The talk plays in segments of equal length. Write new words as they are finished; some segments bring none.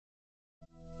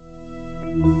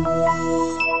The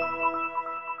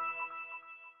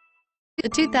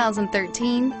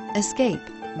 2013 Escape.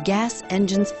 Gas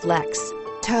engines flex,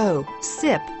 tow,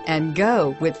 sip, and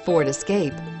go with Ford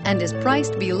Escape, and is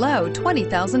priced below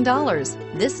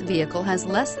 $20,000. This vehicle has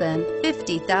less than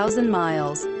 50,000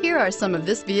 miles. Here are some of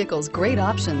this vehicle's great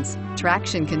options: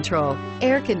 traction control,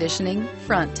 air conditioning,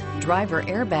 front, driver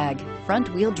airbag,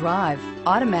 front wheel drive,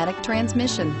 automatic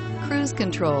transmission, cruise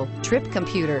control, trip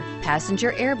computer,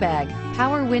 passenger airbag,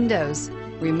 power windows,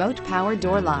 remote power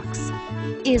door locks.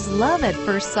 Is love at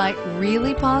first sight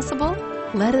really possible?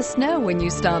 Let us know when you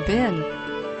stop in.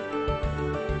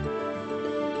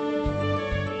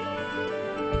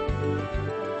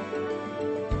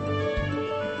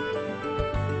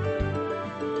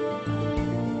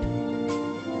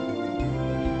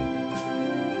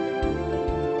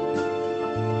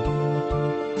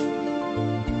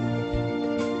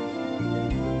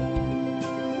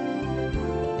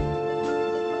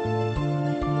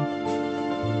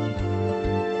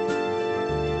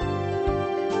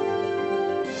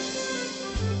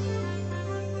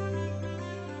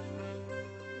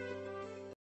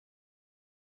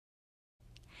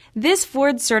 This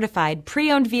Ford-certified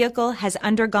pre-owned vehicle has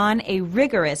undergone a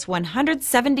rigorous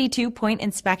 172-point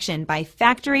inspection by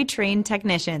factory-trained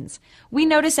technicians. We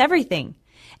notice everything.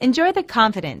 Enjoy the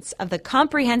confidence of the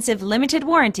comprehensive limited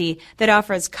warranty that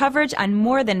offers coverage on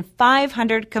more than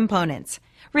 500 components.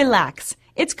 Relax,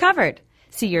 it's covered.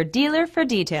 See your dealer for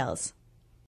details.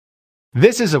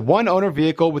 This is a one-owner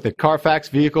vehicle with a Carfax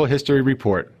Vehicle History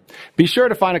Report. Be sure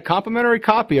to find a complimentary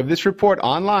copy of this report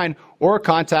online or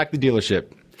contact the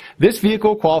dealership. This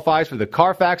vehicle qualifies for the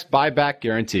Carfax Buyback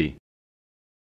Guarantee.